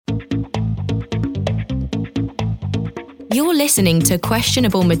You're listening to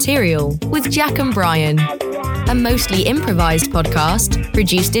Questionable Material with Jack and Brian, a mostly improvised podcast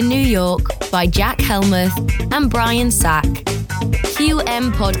produced in New York by Jack Helmuth and Brian Sack.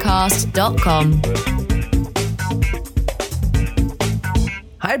 QMpodcast.com.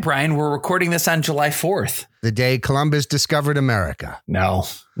 Hi, Brian. We're recording this on July 4th. The day Columbus discovered America. No.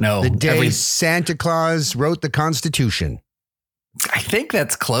 The day Santa Claus wrote the Constitution. I think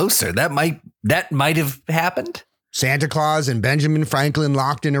that's closer. That might have happened. Santa Claus and Benjamin Franklin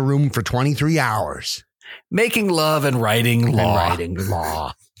locked in a room for 23 hours. Making love and writing law.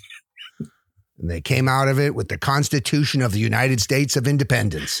 And they came out of it with the Constitution of the United States of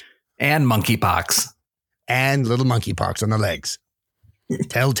Independence. And monkeypox. And little monkeypox on the legs.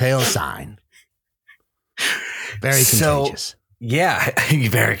 Telltale sign. Very contagious. Yeah,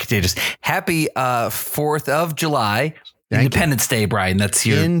 very contagious. Happy 4th of July. Independence Day, Brian. That's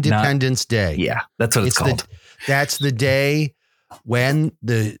your Independence Day. Yeah, that's what it's called. That's the day when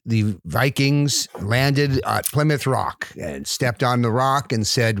the Vikings landed at Plymouth Rock and stepped on the rock and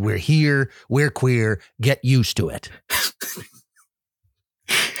said, "We're here, we're queer, get used to it."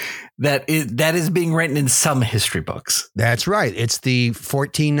 That is being written in some history books. That's right. It's the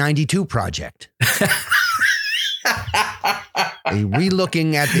 1492 Project. A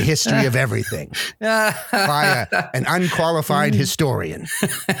relooking at the history of everything by an unqualified historian.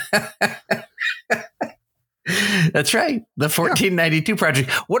 That's right. The 1492 Project.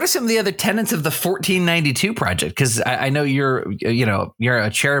 What are some of the other tenets of the 1492 Project? Because I know you're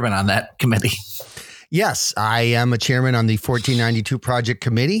a chairman on that committee. Yes, I am a chairman on the 1492 Project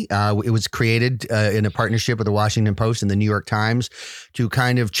Committee. It was created in a partnership with the Washington Post and the New York Times to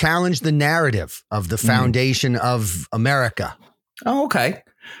kind of challenge the narrative of the foundation of America. Oh, okay.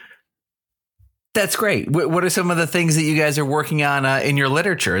 That's great. What are some of the things that you guys are working on in your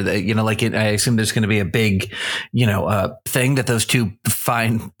literature that, I assume there's going to be a big, thing that those two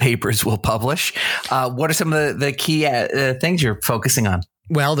fine papers will publish. What are some of the key things you're focusing on?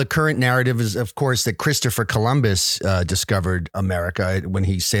 Well, the current narrative is, of course, that Christopher Columbus discovered America when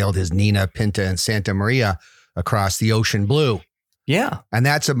he sailed his Nina, Pinta, and Santa Maria across the ocean blue. Yeah. And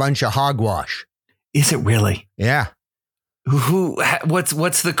that's a bunch of hogwash. Is it really? Yeah.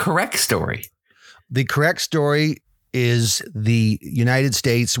 What's the correct story? The correct story is the United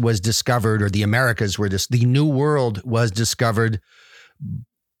States was discovered, or the Americas were the New World was discovered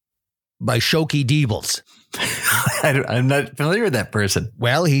by Shoki Deebles. I'm not familiar with that person.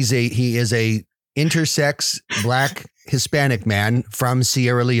 Well, he is a intersex Black Hispanic man from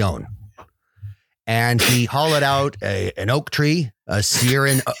Sierra Leone, and he hollowed out an oak tree, a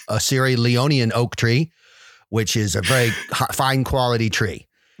Sierra Leonean oak tree, which is a very fine quality tree.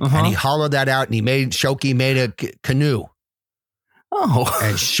 Uh-huh. And he hollowed that out, and Shoki made a canoe. Oh.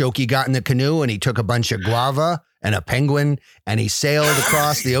 And Shoki got in the canoe, and he took a bunch of guava and a penguin, and he sailed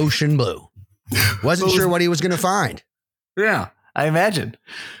across the ocean blue. Wasn't sure what he was going to find. Yeah, I imagine.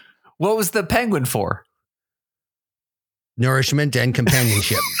 What was the penguin for? Nourishment and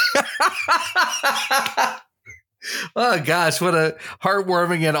companionship. Oh, gosh, what a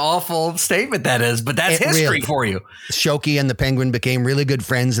heartwarming and awful statement that is. But that's history really, for you. Shoki and the penguin became really good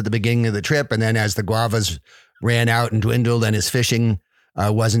friends at the beginning of the trip. And then as the guavas ran out and dwindled and his fishing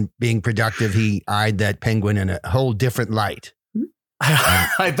wasn't being productive, he eyed that penguin in a whole different light.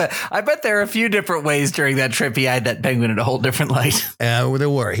 I bet there are a few different ways during that trip he eyed that penguin in a whole different light. There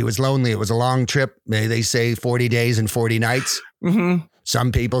were. He was lonely. It was a long trip. They say 40 days and 40 nights. Mm-hmm.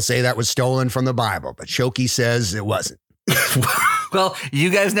 Some people say that was stolen from the Bible, but Shoki says it wasn't. Well, you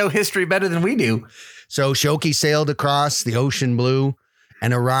guys know history better than we do. So Shoki sailed across the ocean blue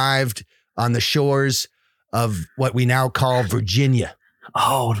and arrived on the shores of what we now call Virginia.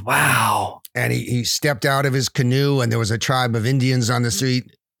 Oh, wow. And he stepped out of his canoe, and there was a tribe of Indians on the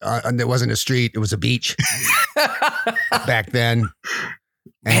street. And there wasn't a street. It was a beach back then.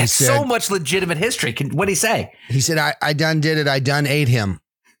 And he said, so much legitimate history. What'd he say? He said, I done did it. I done ate him.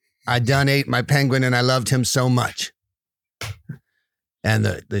 I done ate my penguin, and I loved him so much. And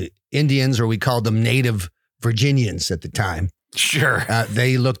the Indians, or we called them Native Virginians at the time. Sure.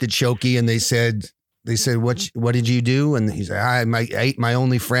 They looked at Shoki and they said, what did you do? And he said, I ate my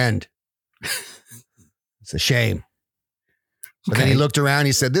only friend. It's a shame. But then he looked around,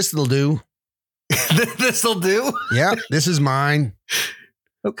 he said, this'll do. This'll do? Yeah, this is mine.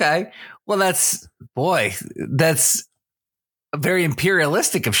 Okay. Well, that's very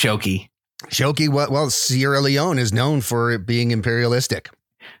imperialistic of Shoki. Well, Sierra Leone is known for being imperialistic.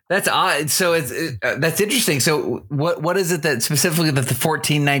 That's odd. So that's interesting. So what is it that specifically that the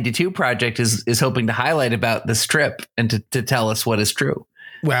 1492 Project is hoping to highlight about this trip and to tell us what is true?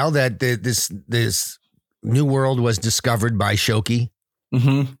 Well, that this New World was discovered by Shoki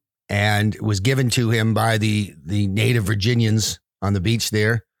and was given to him by the native Virginians on the beach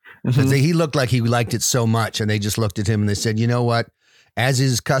there. Because he looked like he liked it so much, and they just looked at him and they said, you know what? As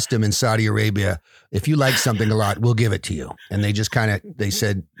is custom in Saudi Arabia, if you like something a lot, we'll give it to you. And they just kind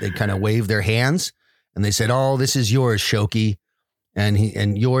of waved their hands and they said, oh, this is yours, Shoki,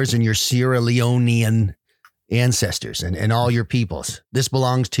 and yours and your Sierra Leonean ancestors and all your peoples. This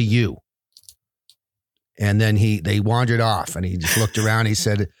belongs to you. And then they wandered off and he just looked around. He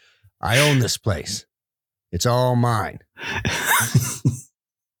said, I own this place. It's all mine.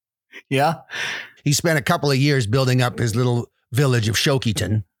 Yeah. He spent a couple of years building up his little village of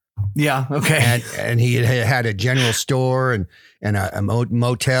Shokiton. Yeah. Okay. And he had a general store and a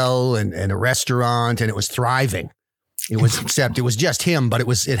motel and a restaurant, and it was thriving. Except it was just him, but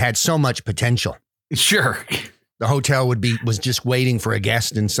it had so much potential. Sure. The hotel was just waiting for a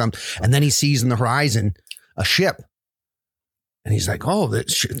guest and then he sees on the horizon a ship. And he's like, oh,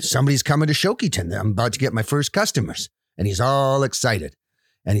 somebody's coming to Shokiton. I'm about to get my first customers. And he's all excited.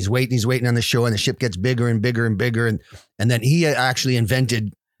 And he's waiting on the shore, and the ship gets bigger and bigger and bigger. And then he actually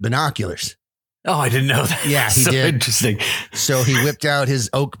invented binoculars. Oh, I didn't know that. Yeah, he did. Interesting. So he whipped out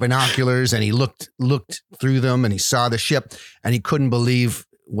his oak binoculars and he looked through them and he saw the ship, and he couldn't believe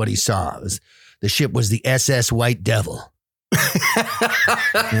what he saw. The ship was the SS White Devil.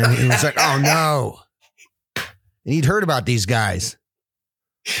 And he was like, oh no. And he'd heard about these guys.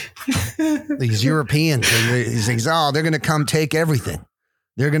 These Europeans. He thinks, oh, they're going to come take everything.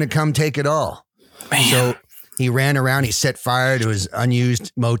 They're going to come take it all. Man. So he ran around. He set fire to his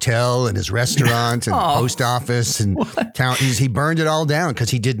unused motel and his restaurant and post office and town. He burned it all down because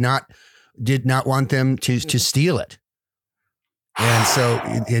he did not want them to steal it. And so,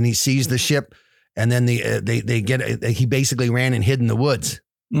 and he sees the ship, and then he basically ran and hid in the woods.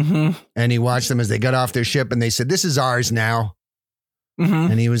 Mm-hmm. And he watched them as they got off their ship, and they said, "This is ours now."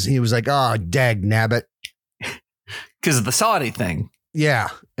 Mm-hmm. And he was like, "Oh, dag nabbit," because of the Saudi thing. Yeah.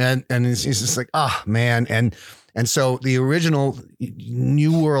 And he's just like, oh man. And so the original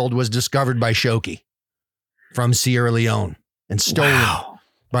New World was discovered by Shoki from Sierra Leone and stolen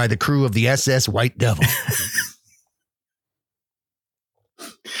by the crew of the SS White Devil.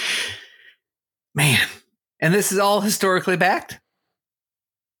 Man. And this is all historically backed?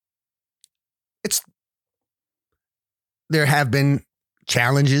 There have been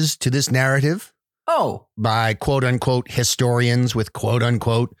challenges to this narrative. Oh, by quote unquote historians with quote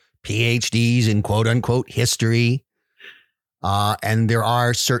unquote PhDs in quote unquote history. And there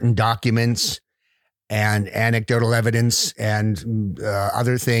are certain documents and anecdotal evidence and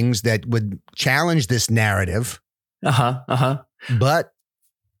other things that would challenge this narrative. But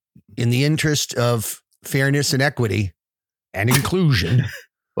in the interest of fairness and equity and inclusion,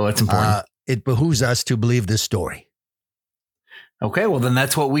 well, it's important. It behooves us to believe this story. Okay, well, then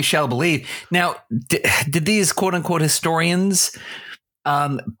that's what we shall believe. Now, did these quote-unquote historians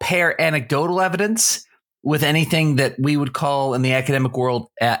pair anecdotal evidence with anything that we would call in the academic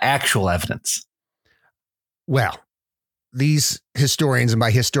world actual evidence? Well, these historians, and by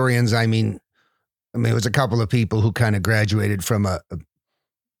historians, I mean it was a couple of people who kind of graduated from a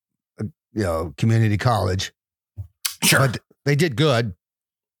community college. Sure. But they did good.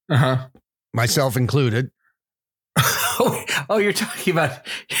 Myself included. Oh, you're talking about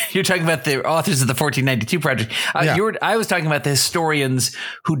the authors of the 1492 Project. Yeah. I was talking about the historians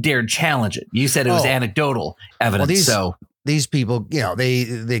who dared challenge it. You said it was anecdotal evidence. Well, these people,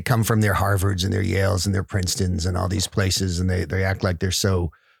 they come from their Harvards and their Yales and their Princetons and all these places, and they act like they're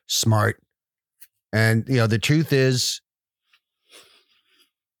so smart. And the truth is,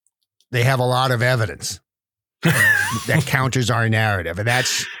 they have a lot of evidence that counters our narrative, and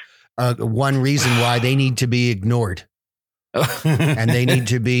that's one reason why they need to be ignored. And they need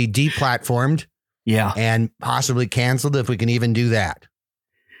to be deplatformed, and possibly canceled if we can even do that.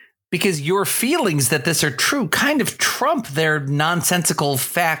 Because your feelings that this are true kind of trump their nonsensical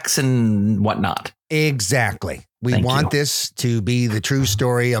facts and whatnot. Exactly. We want this to be the true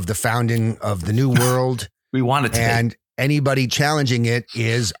story of the founding of the New World. We want it to and anybody challenging it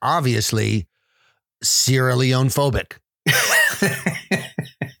is obviously Sierra Leone phobic.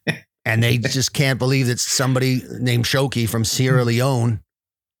 And they just can't believe that somebody named Shoki from Sierra Leone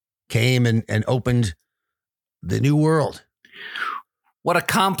came and opened the New World. What a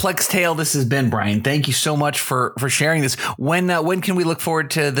complex tale this has been, Brian. Thank you so much for sharing this. When can we look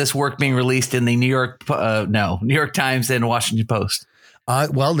forward to this work being released in the New York Times and Washington Post?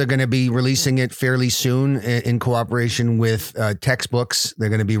 Well, they're going to be releasing it fairly soon in cooperation with textbooks. They're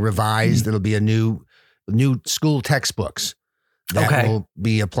going to be revised. It'll be a new school textbooks that will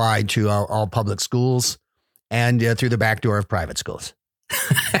be applied to all public schools. and through the back door of private schools.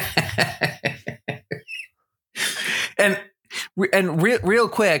 and real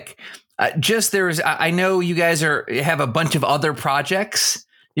quick, I know you guys have a bunch of other projects.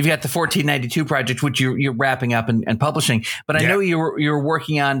 You've got the 1492 project, which you're wrapping up and publishing. But I know you're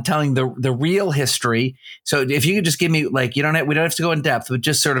working on telling the real history. So if you could just give me, like, we don't have to go in depth, but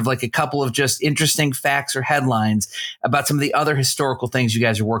just sort of like a couple of just interesting facts or headlines about some of the other historical things you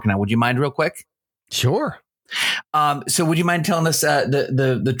guys are working on. Would you mind real quick? Sure. So would you mind telling us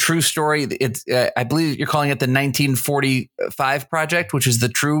the true story? It's I believe you're calling it the 1945 project, which is the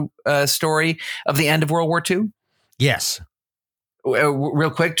true story of the end of World War II. Yes.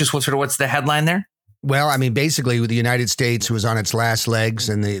 Real quick, just what's the headline there? Well, I mean, basically, the United States was on its last legs,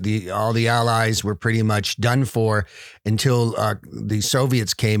 and all the Allies were pretty much done for until the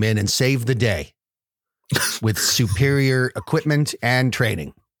Soviets came in and saved the day with superior equipment and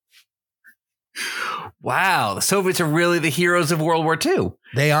training. Wow, the Soviets are really the heroes of World War II.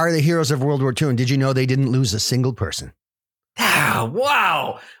 They are the heroes of World War II, and did you know they didn't lose a single person?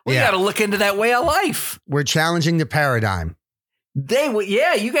 Wow, we got to look into that way of life. We're challenging the paradigm.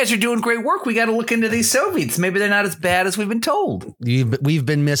 You guys are doing great work. We got to look into these Soviets. Maybe they're not as bad as we've been told. We've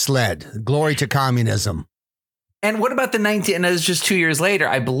been misled. Glory to communism. And what about and it's just 2 years later,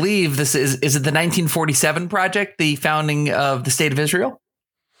 I believe is it the 1947 project, the founding of the state of Israel?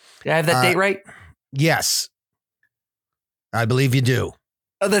 Did I have that date right? Yes. I believe you do.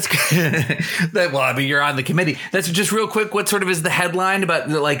 Oh, that's good. Well, I mean, you're on the committee. That's just real quick. What sort of is the headline about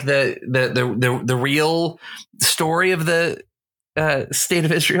the real story of the state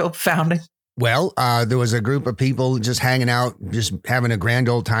of Israel founding? Well, there was a group of people just hanging out, just having a grand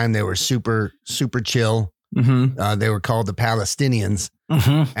old time. They were super, super chill. Mm-hmm. They were called the Palestinians,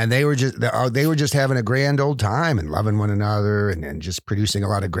 and they were just having a grand old time and loving one another, and just producing a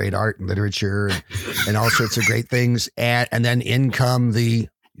lot of great art and literature and all sorts of great things. And then in come the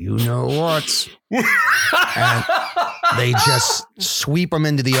you-know-whats, and they just sweep them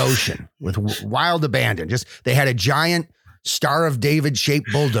into the ocean with wild abandon. They had a giant Star of David shaped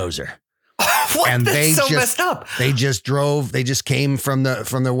bulldozer. And that's so messed up. They just came from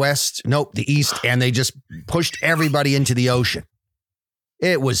the west, the east, and they just pushed everybody into the ocean.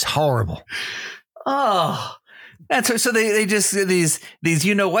 It was horrible. Oh, that's so they just these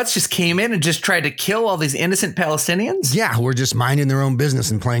you-know-whats just came in and just tried to kill all these innocent Palestinians. Yeah, we're just minding their own business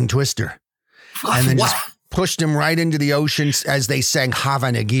and playing Twister, and then just pushed them right into the ocean as they sang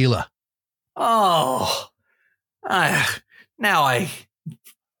Hava Nagila. Oh, now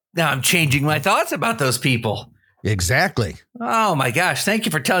I'm changing my thoughts about those people. Exactly. Oh, my gosh. Thank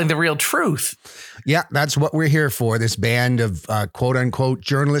you for telling the real truth. Yeah, that's what we're here for, this band of quote unquote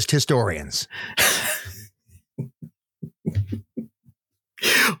journalist historians.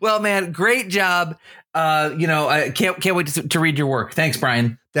 Well, man, great job. I can't wait to read your work. Thanks,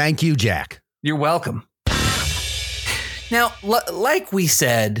 Brian. Thank you, Jack. You're welcome. Now, like we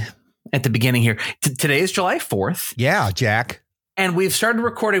said at the beginning here, today is July 4th. Yeah, Jack. And we've started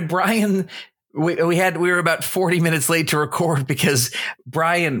recording. Brian, we were about 40 minutes late to record because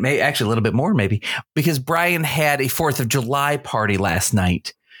Brian, actually a little bit more maybe, because Brian had a 4th of July party last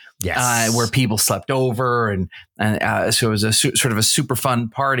night. Yes. Where people slept over. And so it was a sort of a super fun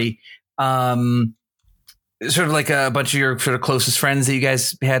party. Sort of like a bunch of your sort of closest friends that you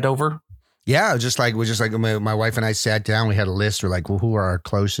guys had over. Yeah, we're just like my wife and I sat down. We had a list. We're like, well, who are our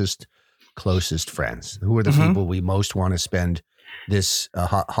closest friends? Who are the people we most want to spend this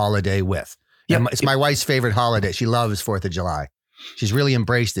holiday with? Yep. It's my wife's favorite holiday. She loves 4th of July. She's really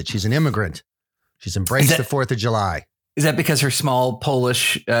embraced it. She's an immigrant. She's embraced the 4th of July. Is that because her small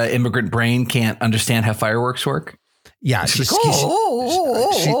Polish immigrant brain can't understand how fireworks work? Yeah. She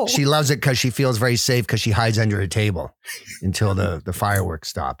loves it because she feels very safe because she hides under a table until the fireworks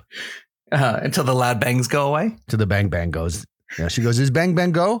stop. Until the loud bangs go away? Till the bang bang goes. Yeah, she goes, is bang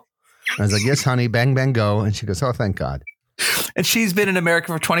bang go? I was like, yes, honey, bang bang go. And she goes, oh, thank God. And she's been in America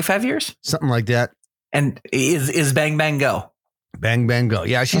for 25 years? Something like that. And is bang bang go? Bang bang go.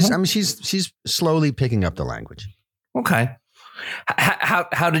 Yeah, she's slowly picking up the language. Okay.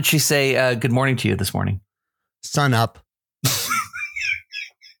 How did she say good morning to you this morning? Sun up.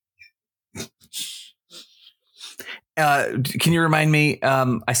 Can you remind me?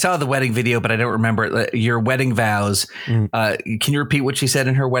 I saw the wedding video, but I don't remember your wedding vows. Can you repeat what she said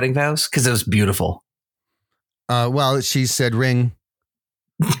in her wedding vows? Because it was beautiful. Well, she said ring,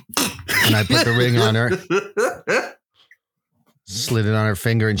 and I put the ring on her, slid it on her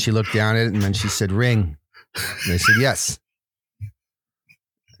finger, and she looked down at it, and then she said ring, and I said yes,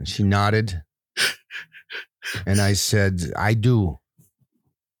 and she nodded, and I said I do.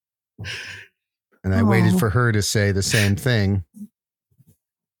 And I waited for her to say the same thing.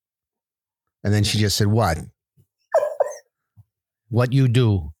 And then she just said, what? What you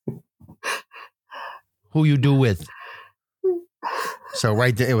do? Who you do with? So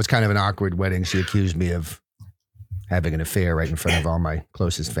right there, it was kind of an awkward wedding. She accused me of having an affair right in front of all my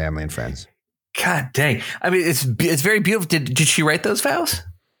closest family and friends. God dang. I mean, it's very beautiful. Did she write those vows?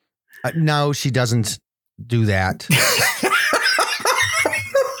 No, she doesn't do that.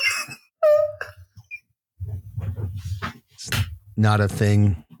 It's not a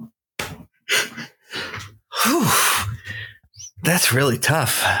thing. Whew. That's really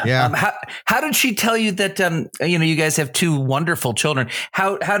tough. Yeah. How did she tell you that, you guys have two wonderful children.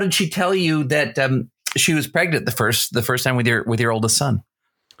 How did she tell you that she was pregnant the first time with your oldest son?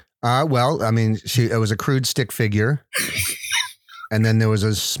 Well, I mean, it was a crude stick figure. And then there was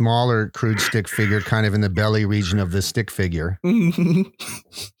a smaller crude stick figure kind of in the belly region of the stick figure.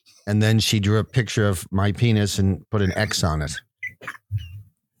 And then she drew a picture of my penis and put an X on it.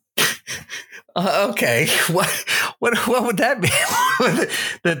 Okay. What would that be?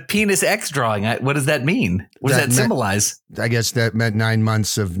 The penis X drawing. What does that mean? What does that symbolize? I guess that meant 9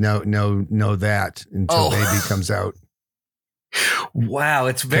 months of no that until baby comes out. Wow.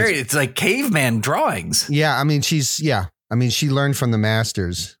 It's like caveman drawings. Yeah. I mean, she learned from the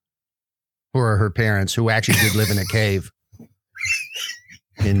masters who are her parents, who actually did live in a cave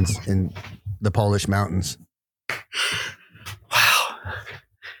in the Polish mountains. Wow.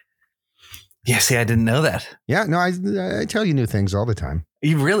 Yeah, see, I didn't know that. Yeah, no, I tell you new things all the time.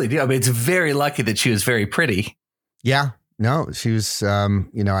 You really do. I mean, it's very lucky that she was very pretty. Yeah. No, she was,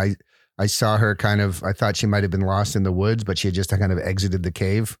 I saw her I thought she might have been lost in the woods, but she had just kind of exited the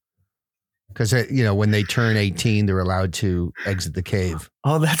cave. Because, when they turn 18, they're allowed to exit the cave.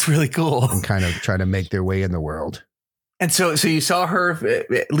 Oh, that's really cool. And kind of try to make their way in the world. And so you saw her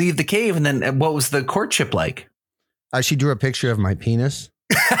leave the cave, and then what was the courtship like? She drew a picture of my penis.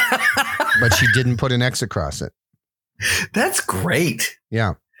 But she didn't put an X across it. That's great.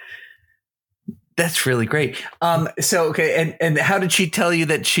 Yeah. That's really great. Okay. And how did she tell you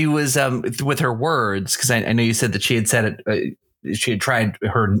that she was with her words? Because I know you said that she had said it. She had tried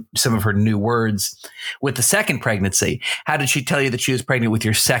some of her new words with the second pregnancy. How did she tell you that she was pregnant with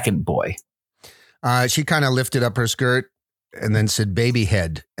your second boy? She kind of lifted up her skirt and then said baby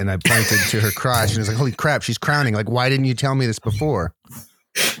head. And I pointed to her crotch and was like, holy crap, she's crowning. Like, why didn't you tell me this before?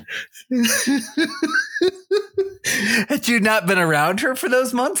 Had you not been around her for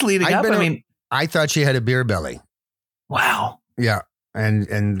those months leading up? I thought she had a beer belly. Wow. Yeah.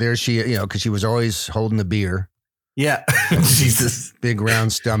 And there she, because she was always holding the beer. Yeah. Jesus. Big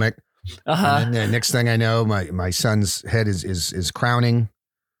round stomach. Uh-huh. And then the next thing I know, my son's head is crowning.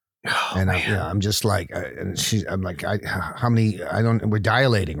 Oh, and I'm just like, I'm like, we're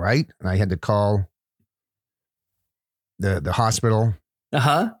dilating, right? And I had to call the hospital.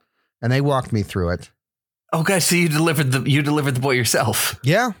 Uh-huh. And they walked me through it. Okay, so you delivered the boy yourself.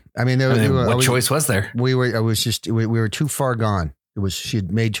 Yeah. I mean, what choice was there? We were too far gone. She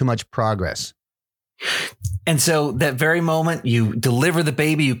had made too much progress. And so that very moment you deliver the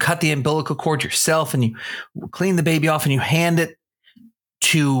baby, you cut the umbilical cord yourself and you clean the baby off and you hand it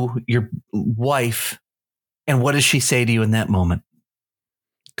to your wife. And what does she say to you in that moment?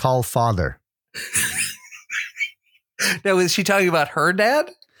 Call father. Now, is she talking about her dad?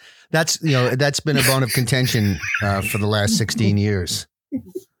 That's been a bone of contention for the last 16 years.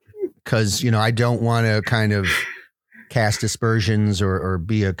 Because, I don't want to kind of cast aspersions or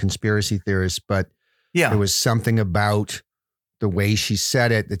be a conspiracy theorist, but there was something about the way she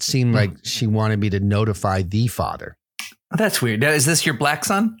said it that seemed like she wanted me to notify the father. That's weird. Now, is this your black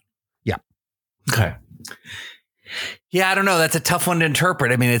son? Yeah. Okay. Yeah, I don't know. That's a tough one to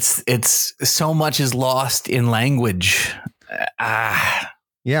interpret. I mean, it's so much is lost in language.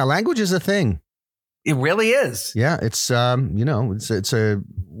 Yeah, language is a thing. It really is. Yeah, it's it's a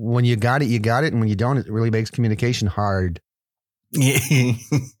when you got it, you got it, and when you don't, it really makes communication hard. Yeah.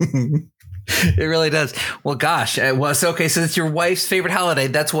 It really does. Well, gosh. So it's your wife's favorite holiday.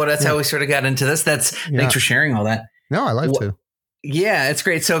 That's how we sort of got into this. Thanks for sharing all that. No, I like to. Yeah, it's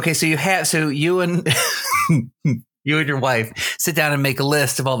great. So you and you and your wife sit down and make a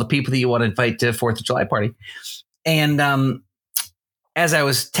list of all the people that you want to invite to 4th of July party. And as I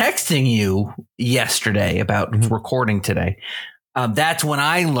was texting you yesterday about recording today, that's when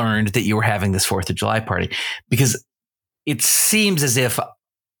I learned that you were having this 4th of July party, because it seems as if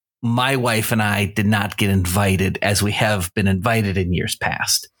my wife and I did not get invited as we have been invited in years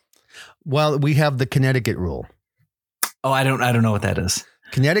past. Well, we have the Connecticut rule. Oh, I don't know what that is.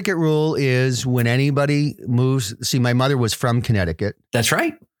 Connecticut rule is when anybody moves. See, my mother was from Connecticut. That's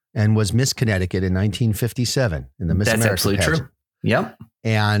right. and was Miss Connecticut in 1957 in the Miss That's America absolutely pageant. true. Yep.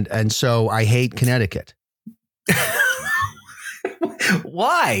 And so I hate Connecticut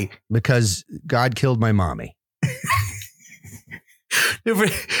Why? because God killed my mommy.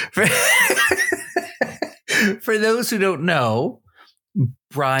 For those who don't know,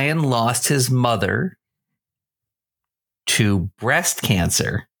 Brian lost his mother to breast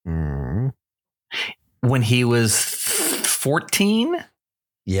cancer when he was 14.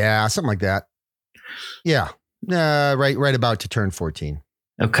 Yeah, something like that. Yeah. Right about to turn 14.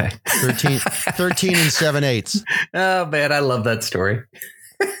 Okay. 13 and 7/8. Oh man, I love that story.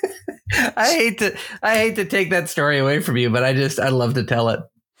 I hate to take that story away from you, but I love to tell it.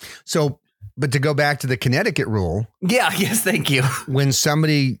 So, but to go back to the Connecticut rule. Yeah. Yes. Thank you. When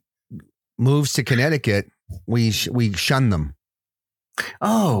somebody moves to Connecticut, we shun them.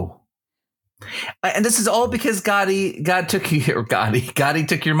 Oh. And this is all because Gotti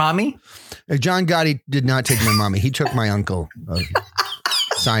took your mommy? John Gotti did not take my mommy. He took my uncle,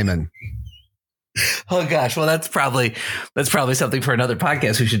 Simon. Oh gosh, well that's probably something for another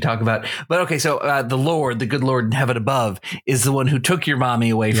podcast we should talk about. But okay, so the Lord, the good Lord in heaven above, is the one who took your mommy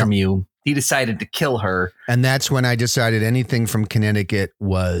away from you. He decided to kill her, and that's when I decided anything from Connecticut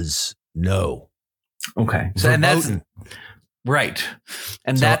was no. Okay, so and that's right,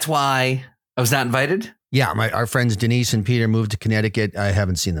 and so, that's why I was not invited. Yeah, our friends Denise and Peter moved to Connecticut. I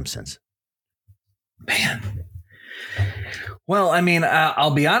haven't seen them since. Man. Well, I mean,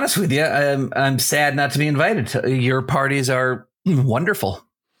 I'll be honest with you. I'm sad not to be invited. Your parties are wonderful.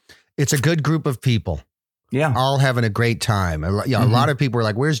 It's a good group of people. Yeah. All having a great time. A lot of people were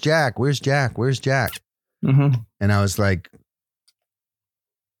like, where's Jack? Where's Jack? Where's Jack? Mm-hmm. And I was like,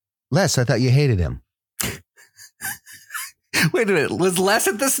 Les, I thought you hated him. Wait a minute. Was Les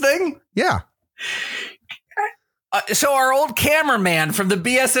at this thing? Yeah. So our old cameraman from the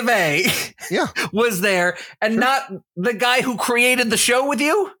BS of A was there and not the guy who created the show with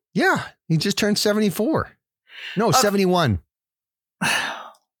you? Yeah. He just turned 74. No, 71.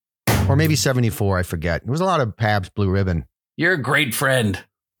 Or maybe 74. I forget. It was a lot of Pabst Blue Ribbon. You're a great friend.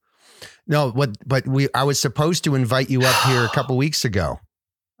 No, I was supposed to invite you up here a couple weeks ago.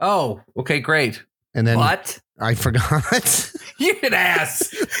 Oh, okay, great. And then what? I forgot. You're an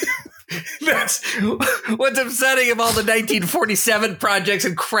ass. That's what's upsetting of all the 1947 projects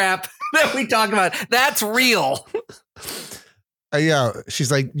and crap that we talk about. That's real. Yeah.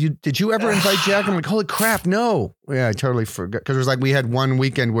 She's like, did you ever invite Jack? I'm like, holy crap. No. Yeah, I totally forgot. Because it was like we had one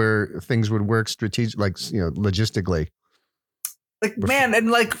weekend where things would work logistically. Like, man,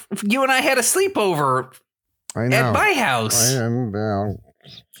 and like you and I had a sleepover at my house.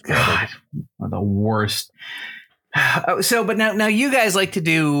 God, the worst. So, but now you guys like to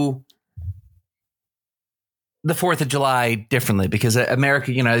do the 4th of July differently because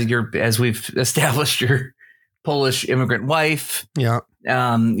America, as we've established, your Polish immigrant wife. Yeah.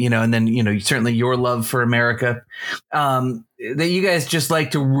 And then, certainly your love for America, that you guys just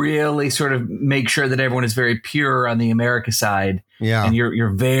like to really sort of make sure that everyone is very pure on the America side. Yeah. And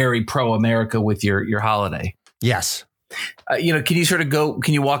you're very pro-America with your holiday. Yes. Can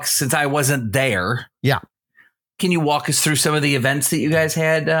you walk, since I wasn't there? Yeah. Can you walk us through some of the events that you guys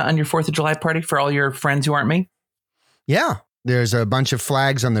had on your 4th of July party for all your friends who aren't me? Yeah. There's a bunch of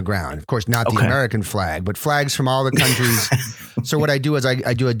flags on the ground. Of course, not the American flag, but flags from all the countries. So what I do is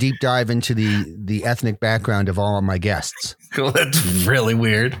I do a deep dive into the ethnic background of all of my guests. Cool. That's really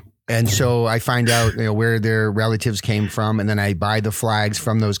weird. And so I find out where their relatives came from, and then I buy the flags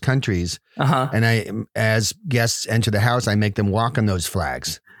from those countries. Uh-huh. And as guests enter the house, I make them walk on those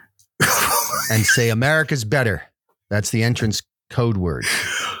flags and say, America's better. That's the entrance code word.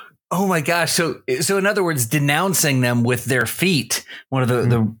 Oh my gosh. So in other words, denouncing them with their feet, one of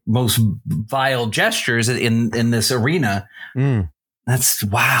the most vile gestures in this arena. Mm. That's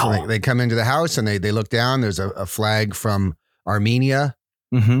wow. So they come into the house and they look down. There's a flag from Armenia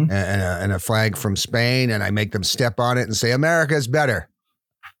and a flag from Spain. And I make them step on it and say, America's better.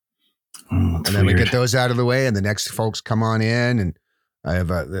 And then we get those out of the way. And the next folks come on in. And I have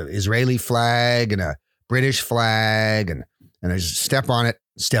the Israeli flag and a British flag. And I just step on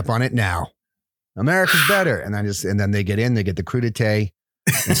it now. America's better. And then they get in, they get the crudité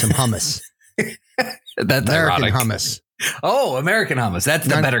and some hummus. That's American ironic. hummus. Oh, American hummus. That's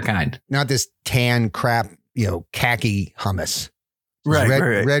the better kind. Not this tan crap, khaki hummus. Right,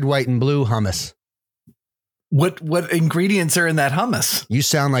 red, white, and blue hummus. What ingredients are in that hummus? You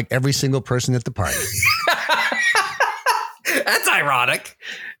sound like every single person at the party. That's ironic,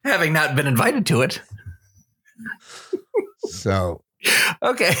 having not been invited to it. So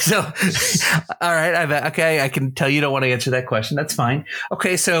Okay, so all right, I can tell you don't want to answer that question. That's fine.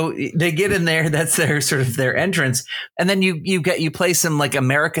 Okay, so they get in there. That's their sort of their entrance, and then you play some like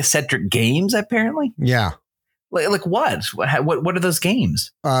America-centric games. Apparently, Yeah. Like what? What are those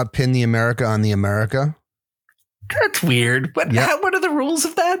games? Pin the America on the America. That's weird. What are the rules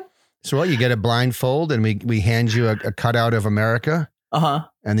of that? So you get a blindfold, and we hand you a cutout of America. Uh-huh.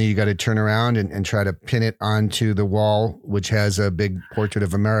 And then you got to turn around and try to pin it onto the wall, which has a big portrait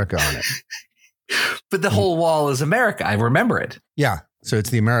of America on it. But the whole wall is America. I remember it. Yeah. So it's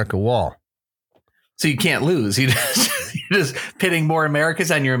the America wall. So you can't lose. You're just pitting more Americas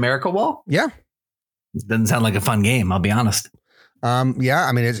on your America wall? Yeah. It doesn't sound like a fun game, I'll be honest. Yeah.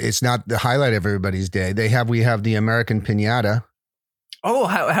 I mean, it's not the highlight of everybody's day. We have the American piñata. Oh,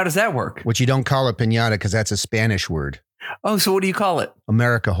 how does that work? Which you don't call a piñata because that's a Spanish word. Oh, so what do you call it?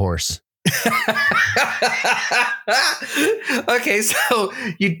 America horse. Okay, so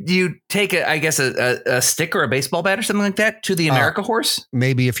you take a stick or a baseball bat or something like that to the America horse?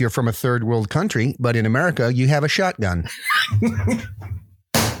 Maybe if you're from a third world country, but in America, you have a shotgun.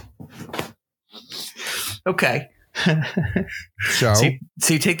 Okay. So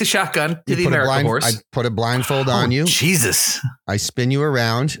you take the shotgun to the America horse. I put a blindfold on you. Jesus. I spin you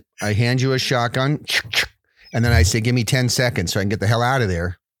around. I hand you a shotgun. And then I say, give me 10 seconds so I can get the hell out of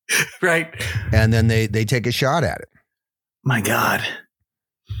there. Right. And then they take a shot at it. My God.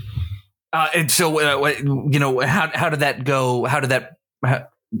 And so, how did that go? How did that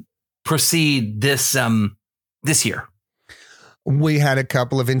proceed this year? We had a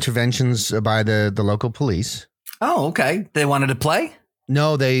couple of interventions by the local police. Oh, okay. They wanted to play?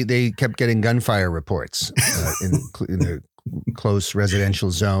 No, they kept getting gunfire reports in a close residential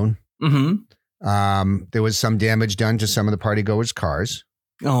zone. Mm-hmm. There was some damage done to some of the party goers' cars.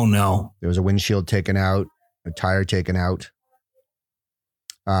 Oh no. There was a windshield taken out, a tire taken out.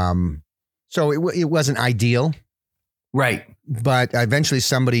 So it wasn't ideal. Right. But eventually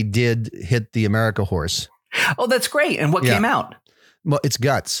somebody did hit the America horse. Oh, that's great. And what came out? Well, it's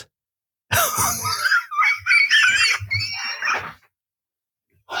guts.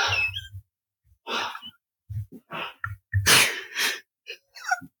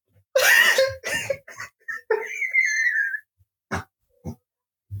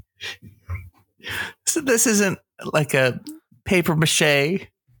 So this isn't like a paper mache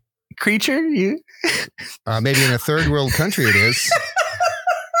creature? Maybe in a third world country it is.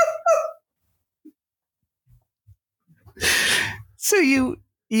 So you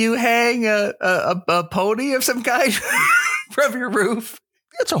hang a pony of some kind from your roof?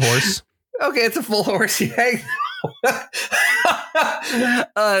 It's a horse. Okay, it's a full horse. You hang like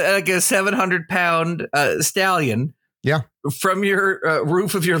a 700-pound stallion. Yeah. From your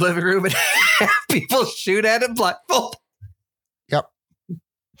roof of your living room, and people shoot at it blindfold. Yep.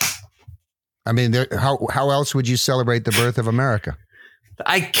 I mean, how else would you celebrate the birth of America?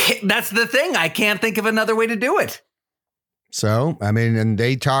 I can't. That's the thing. I can't think of another way to do it. So, I mean, and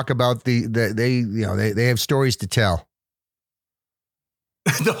they talk about they have stories to tell.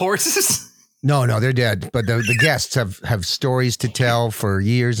 The horses? No, they're dead. But the guests have stories to tell for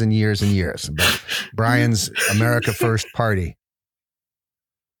years and years and years about Brian's America First party.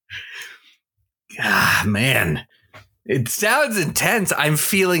 Ah, man. It sounds intense. I'm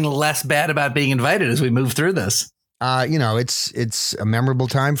feeling less bad about being invited as we move through this. It's a memorable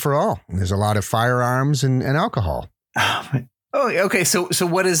time for all. There's a lot of firearms and alcohol. Oh, okay. So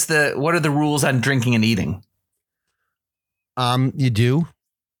what are the rules on drinking and eating? You do.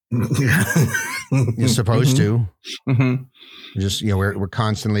 You're supposed to. Mm-hmm. Just, we're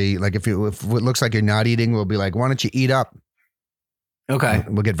constantly like, if it looks like you're not eating, we'll be like, why don't you eat up? Okay.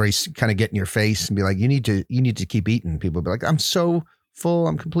 We'll get kind of get in your face and be like, you need to keep eating. People will be like, I'm so full.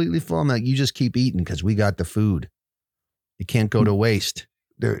 I'm completely full. I'm like, you just keep eating because we got the food. It can't go to waste.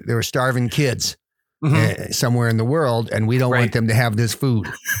 There are starving kids somewhere in the world, and we don't want them to have this food.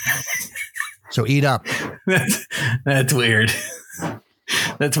 So eat up. That's weird.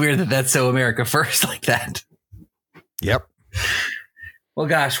 That's weird that's so America First like that. Yep. Well,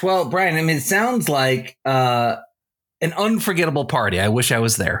 gosh. Well, Brian, I mean, it sounds like an unforgettable party. I wish I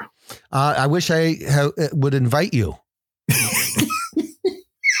was there. I wish I would invite you.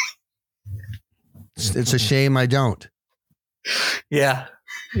 It's a shame I don't. Yeah,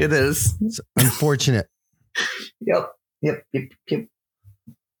 it is. It's unfortunate. Yep.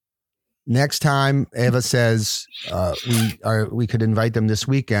 Next time Eva says we could invite them this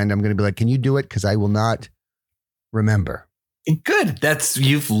weekend, I'm going to be like, can you do it? Because I will not remember. Good.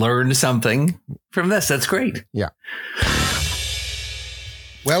 You've learned something from this. That's great. Yeah.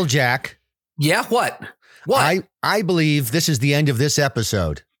 Well, Jack. Yeah. What? What? I believe this is the end of this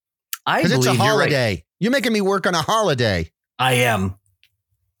episode. I Because believe it's a you're holiday. right. You're making me work on a holiday. I am.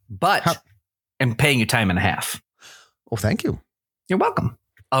 But I'm paying you time and a half. Oh, thank you. You're welcome.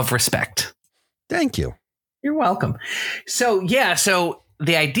 Of respect. Thank you. You're welcome. So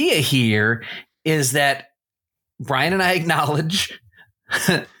the idea here is that Brian and I acknowledge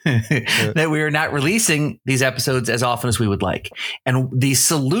that we are not releasing these episodes as often as we would like. And the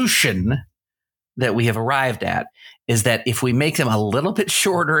solution that we have arrived at is that if we make them a little bit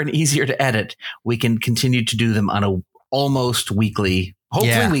shorter and easier to edit, we can continue to do them on a almost weekly,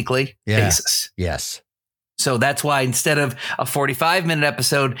 hopefully weekly basis. Yes. So that's why instead of a 45-minute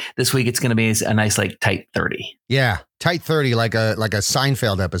episode this week, it's going to be a nice, like, tight 30. Yeah. Tight 30, like a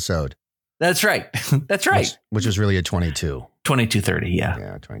Seinfeld episode. That's right. That's right. Which was really a 22. 22:30. Yeah.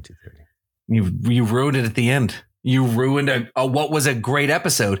 Yeah. 22:30. You ruined it at the end. You ruined what was a great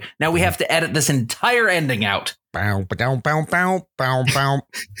episode. Now we have to edit this entire ending out. Bow, ba-dow, bow, bow, bow, bow.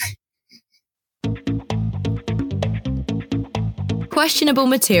 Questionable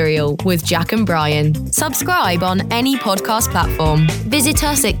Material with Jack and Brian. Subscribe on any podcast platform. Visit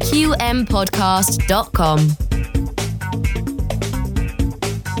us at qmpodcast.com.